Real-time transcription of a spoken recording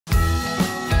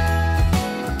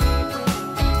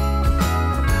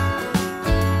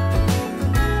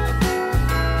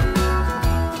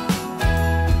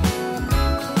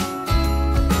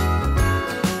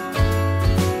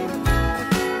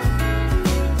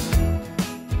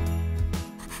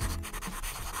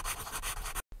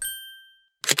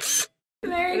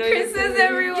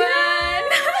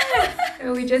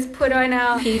we just put on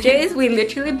our PJs. We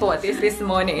literally bought this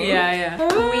morning. Yeah.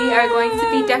 We are going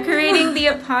to be decorating the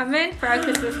apartment for our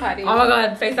Christmas party. Oh my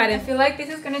god, so I excited. feel like this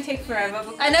is gonna take forever.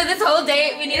 I know, this whole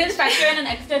day we needed to factor in an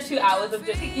extra 2 hours of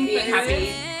just being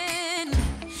happy.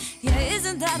 Yeah,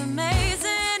 isn't that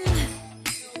amazing?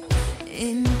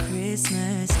 In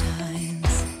Christmas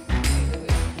times,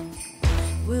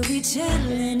 we'll be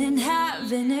chilling and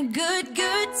having a good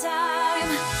time.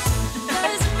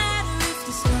 Doesn't matter if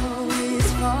the snow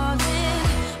is falling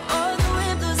or the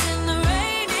wind blows and the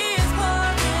rain is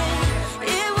pouring.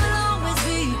 It will always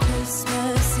be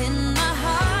Christmas in my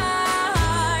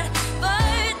heart.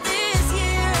 But this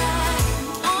year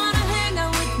I wanna hang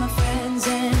out with my friends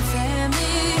and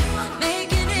family,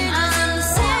 making it in the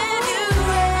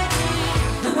January.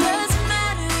 Doesn't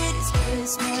matter, it is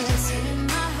Christmas in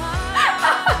my heart.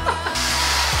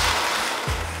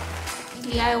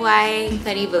 DIY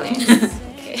 30 balloons.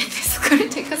 Okay, this is gonna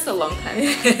take us a long time.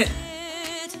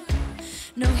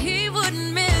 No, he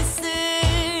wouldn't miss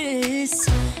this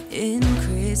in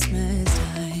Christmas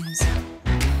times.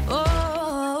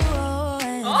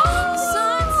 And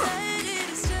sunset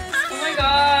is just Oh my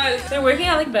god, they're working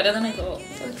out like better than I thought.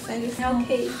 So excited.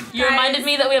 Okay. You reminded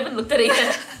me that we haven't looked at it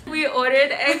yet. We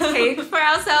ordered a cake for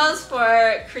ourselves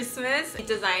for Christmas. We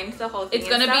designed the whole thing. It's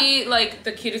gonna be like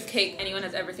the cutest cake anyone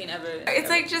has ever seen ever. It's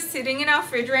like just sitting in our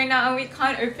fridge right now and we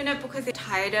can't open it because it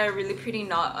tied a really pretty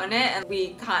knot on it and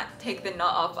we can't take the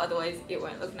knot off, otherwise it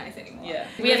won't look nice anymore. Yeah.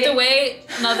 We have to wait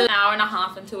another hour and a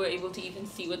half until we're able to even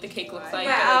see what the cake looks like.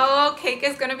 But our cake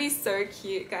is gonna be so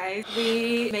cute, guys.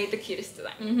 We made the cutest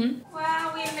design.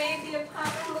 Wow, we made the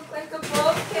apartment look like a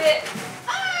ball pit.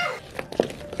 Ah!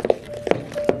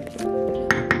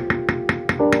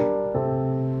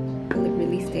 Will it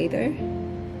really stay there?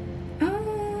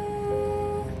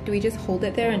 Do we just hold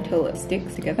it there until it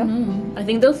sticks together? I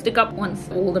think they'll stick up once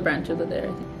all the branches are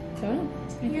there. So,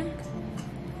 Yeah.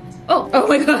 oh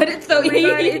my god, it's so easy.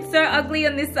 It's so ugly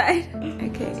on this side.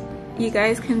 Okay, you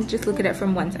guys can just look at it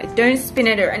from one side. Don't spin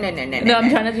it around. No, I'm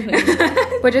trying to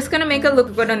just We're just gonna make it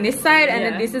look good on this side, and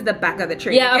then this is the back of the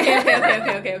tree. Yeah,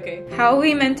 okay. How are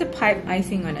we meant to pipe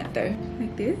icing on it though?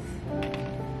 Like this?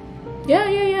 Yeah.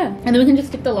 And then we can just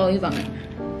stick the lollies on it.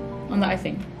 On the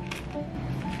icing.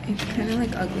 It's kind of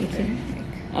like ugly too.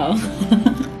 Oh.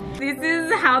 This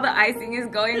is how the icing is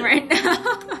going right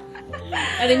now.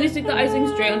 I think we stick the icing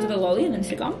straight onto the lolly and then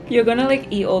stick on. You're gonna like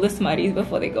eat all the Smarties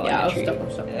before they go on the tree. I'll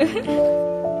stop.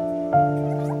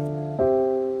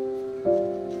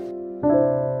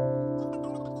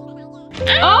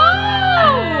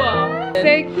 Oh! So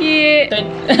cute.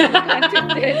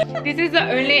 This is the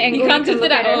only angle You can't can twist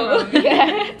look it at home. all.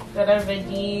 Yeah. Got our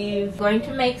veggies. Going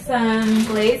to make some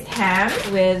glazed ham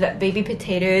with baby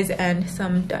potatoes and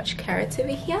some Dutch carrots over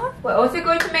here. We're also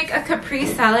going to make a Capri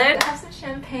salad. Have some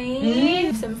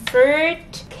champagne, some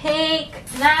fruit, cake,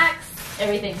 snacks.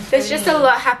 Everything. There's just a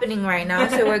lot happening right now,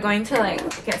 so we're going to like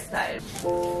get started. This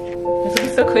will be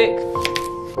so quick.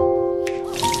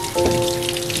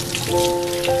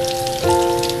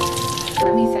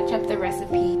 Let me search up the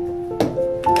recipe.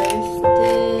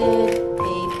 Roasted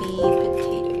baby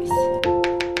potatoes.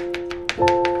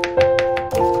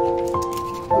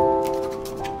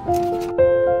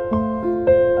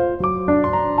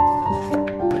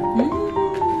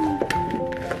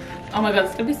 Oh my god,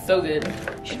 it's gonna be so good.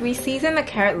 Should we season the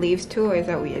carrot leaves too, or is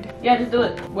that weird? Yeah, just do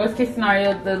it. Worst case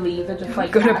scenario, the leaves are just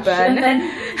like Gonna ash, burn. and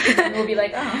then we'll be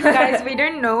like, oh. Guys, we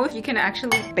don't know if you can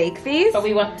actually bake these. But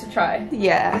we want to try.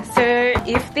 Yeah, so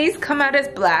if these come out as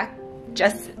black,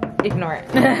 just ignore it.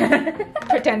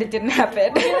 Pretend it didn't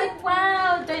happen. You're like,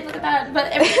 wow, don't look at that.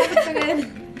 But everything looks so good.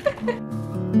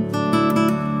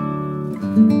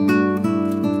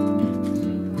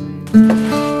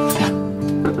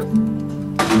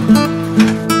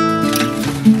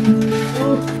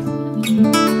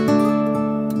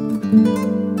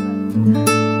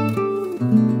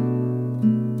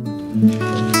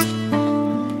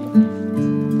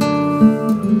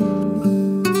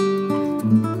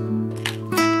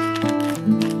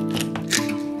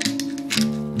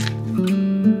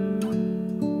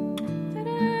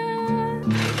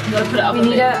 You gotta put it up We a need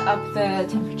bit. to up the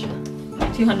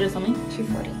temperature. 200 something.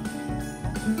 240.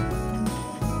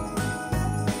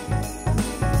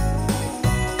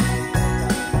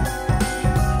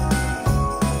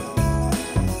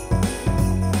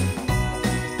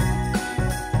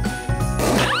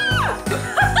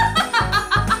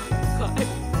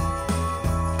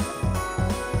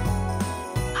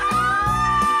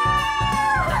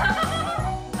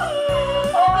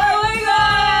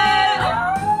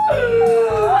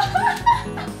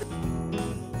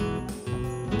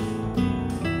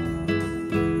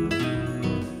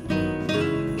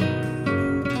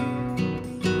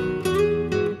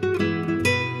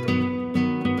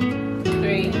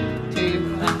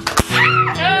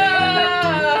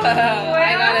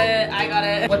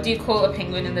 What do you call a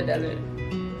penguin in the desert?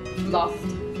 Lost.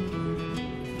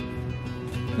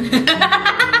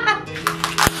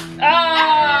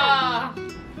 Ah!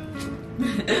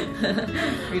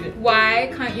 Read it.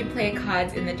 Why can't you play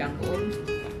cards in the jungle?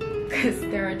 Because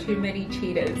there are too many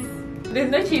cheetahs.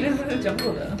 There's no cheetahs in the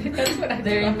jungle though. That's what I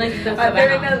They're in like the they're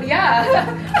in savannah. a,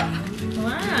 yeah.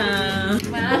 Wow.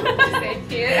 Wow, so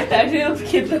cute. That feels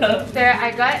cute though. So I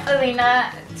got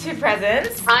Alina 2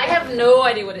 presents. I have no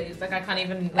idea what it is. Like I can't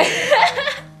even.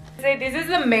 So this is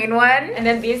the main one, and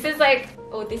then this is like,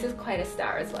 oh, this is quite a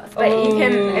star as well. But you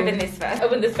can open this first.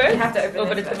 Open this first? You have to open Oh,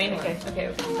 but this it's the main first. one. Okay,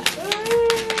 okay.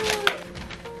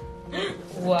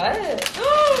 What?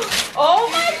 Oh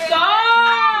my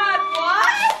god! What?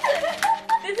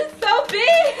 This is so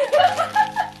big!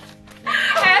 I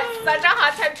had such a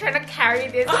hard time trying to carry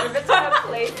this over to the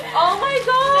place. Oh my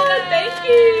god! Thank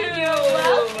you! You're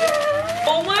welcome.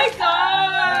 Oh my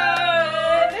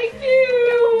god! Thank you!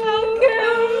 You're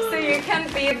welcome. So you can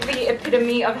be the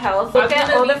epitome of health. Look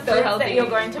at all the fruits that you're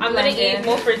going to I'm blend gonna eat in.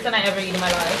 more fruits than I ever eat in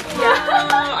my life.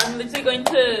 Yeah. I'm literally going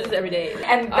to every day.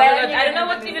 And Oh my then god, I don't know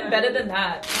what's even better than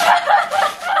that.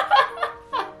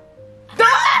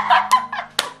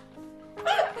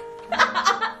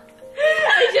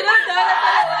 I should have done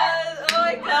it. Oh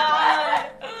my god.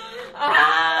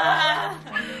 Ah.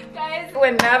 Guys,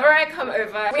 whenever I come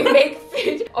over, we make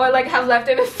food or like have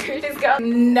leftover food. This girl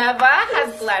never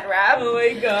has glad wrap. Oh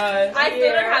my god. I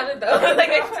still don't have it though. Like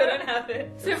I still don't have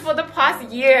it. So for the past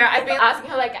year, I've been asking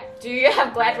her like, do you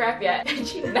have glad wrap yet? And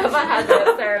she never has it.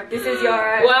 So this is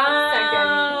your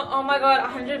Wow. Oh my god,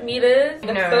 100 meters?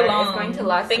 second. That's No, so long. it's going to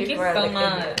last Thank you for so like,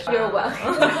 much. You're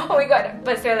welcome. Oh my god.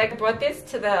 But so like I brought this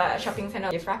to the shopping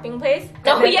center gift wrapping place.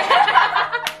 Oh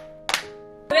yeah.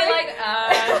 They're like,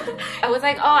 I was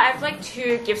like, oh, I have like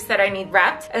 2 gifts that I need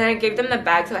wrapped, and then I gave them the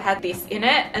bag so it had this in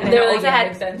it, and then They it were like, also yeah, had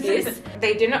makes sense. this.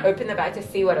 They didn't open the bag to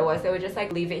see what it was. They were just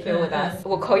like, leave it here with us.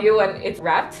 We'll call you when it's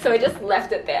wrapped. So I just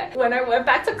left it there. When I went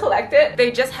back to collect it,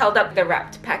 they just held up the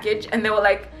wrapped package, and they were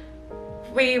like,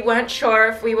 we weren't sure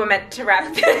if we were meant to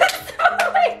wrap this. So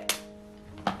like,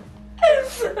 oh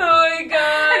my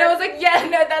god. and I was like, yeah,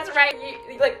 no, that's right.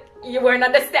 You won't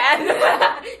understand.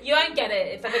 You won't get it.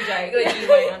 It's like a joke. Like you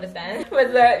won't understand. But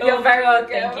you're Oh very my god,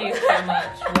 welcome. Thank you so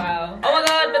much. Wow. Oh my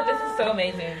god, but this is so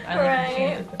amazing. I love Right.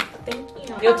 you. Thank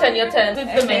you. Your turn, your turn. This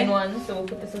is the Okay. main one, so we'll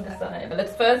put this on the side.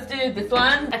 Let's first do this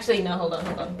one. Actually, no, hold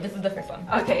on. This is the first one.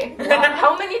 Okay. Wow.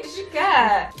 How many did you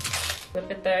get?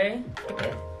 Flip it there. Flip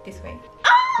it this way.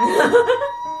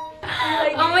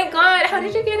 Oh my god, how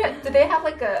did you get it? Do they have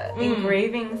like a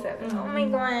engraving set? Oh my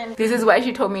god. This is why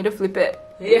she told me to flip it.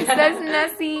 It says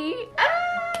Nessie.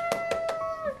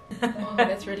 Oh,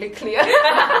 that's really clear.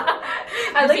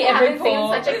 I like see every haven't seen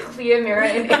pore. such a clear mirror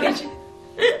in ages.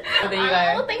 Oh, there you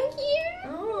Oh, go. thank you.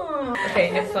 Oh. Okay,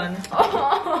 next one.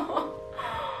 Oh.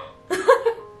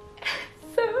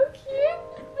 So cute.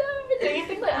 Do you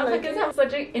think that alpacas have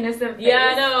such an innocent face?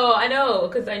 Yeah, I know,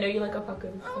 because I know you like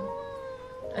alpacas.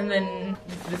 And then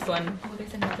this one. Oh,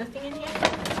 there's another thing in here?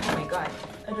 Oh my god.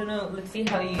 I don't know. Let's see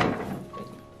how you.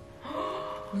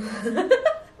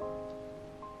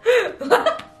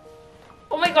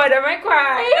 Oh my god, I might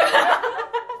cry.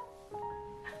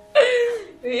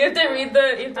 You have to read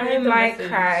the. I might message.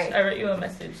 cry. I wrote you a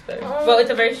message though. Oh. Well, it's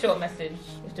a very short message.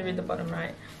 You have to read the bottom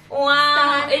right.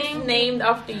 Wow, Stunning. it's named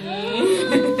after you.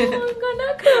 I'm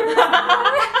gonna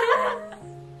cry.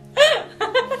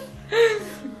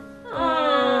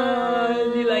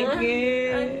 Oh, do you like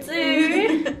it? I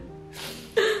do.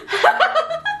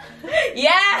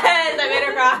 Yes, I made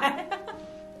her cry.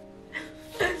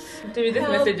 To read this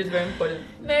Help. message is very important.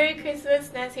 Merry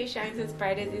Christmas, Nessie shines as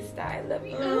bright as the star. I love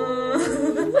you.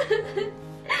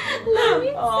 Love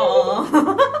you. Aww.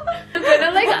 I'm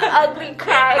gonna like ugly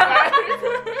cry, guys.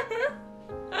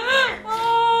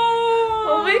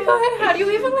 Oh my god, how do you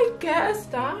even like get a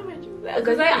star?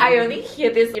 Because I only hear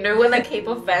this, you know, when like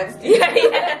K-pop fans do.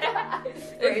 Yeah.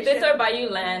 This or buy you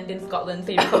land in Scotland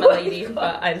so you become a lady,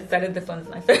 but I decided this one's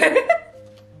nicer.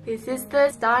 This is the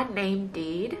star name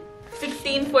deed.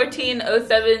 16, 14,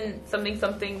 07, something,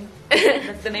 something.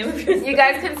 That's the name of your You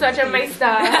guys can search on my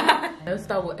star. No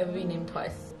star will ever be named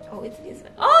twice. Oh, it's this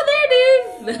one. Oh, there it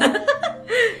is!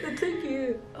 That's so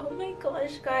cute. Oh my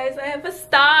gosh, guys, I have a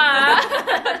star.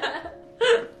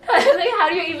 Like, how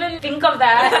do you even think of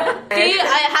that? See,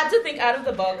 I had to think out of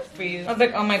the box for you. I was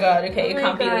like, oh my god, okay, Oh it my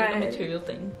can't be like a God. material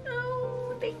thing.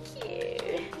 Oh, thank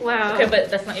you. Wow. Okay, but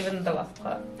that's not even the last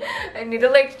part. I need to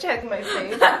like check my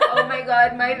face. Oh my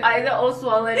god, my eyes are all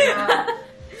swollen now.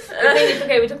 It's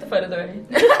okay, we took the photos already.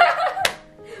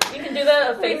 We can do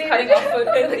the We face need cutting to off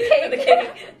photo do the cake. for the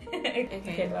cake.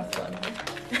 Okay, last one.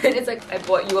 And it's like, I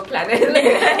bought you a planet.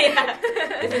 Yeah.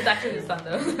 This is actually the sun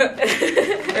though.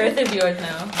 Earth is yours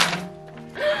now.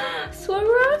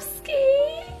 Swarovski.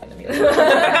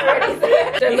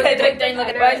 Don't look at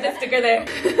it. Why is the sticker there?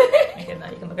 Okay, now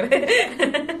you can look at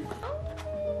it.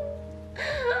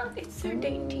 It's so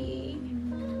dainty.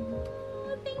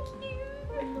 Oh, thank you.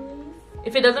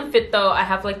 If it doesn't fit though, I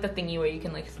have like the thingy where you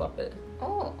can like swap it.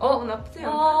 Oh, not too.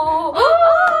 Oh,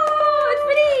 It's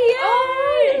pretty.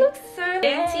 Oh, It looks so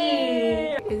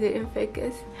dainty. yeah. Is it in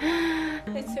focus?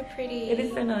 It's so pretty. It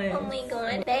is so nice. Oh my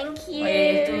god, thank you. Oh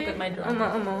yeah, you have to look at my drawing.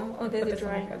 Oh, there's Put a this on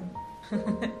my drawing. phone.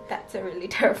 That's a really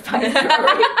terrifying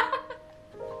drawing.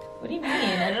 What do you mean?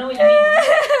 I don't know what you mean.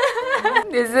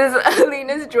 This is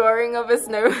Alina's drawing of a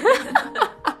snow.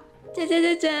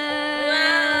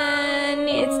 Dun.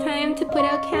 It's time to put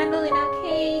our candle in our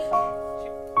cake.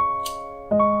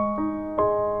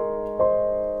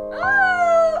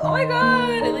 Oh my god,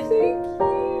 it looks so cute.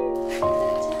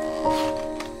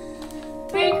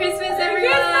 Merry Christmas,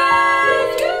 everyone!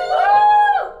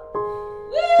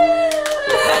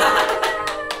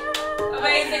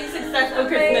 Amazing, successful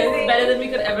Christmas. Better than we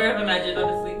could ever have imagined,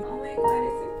 honestly.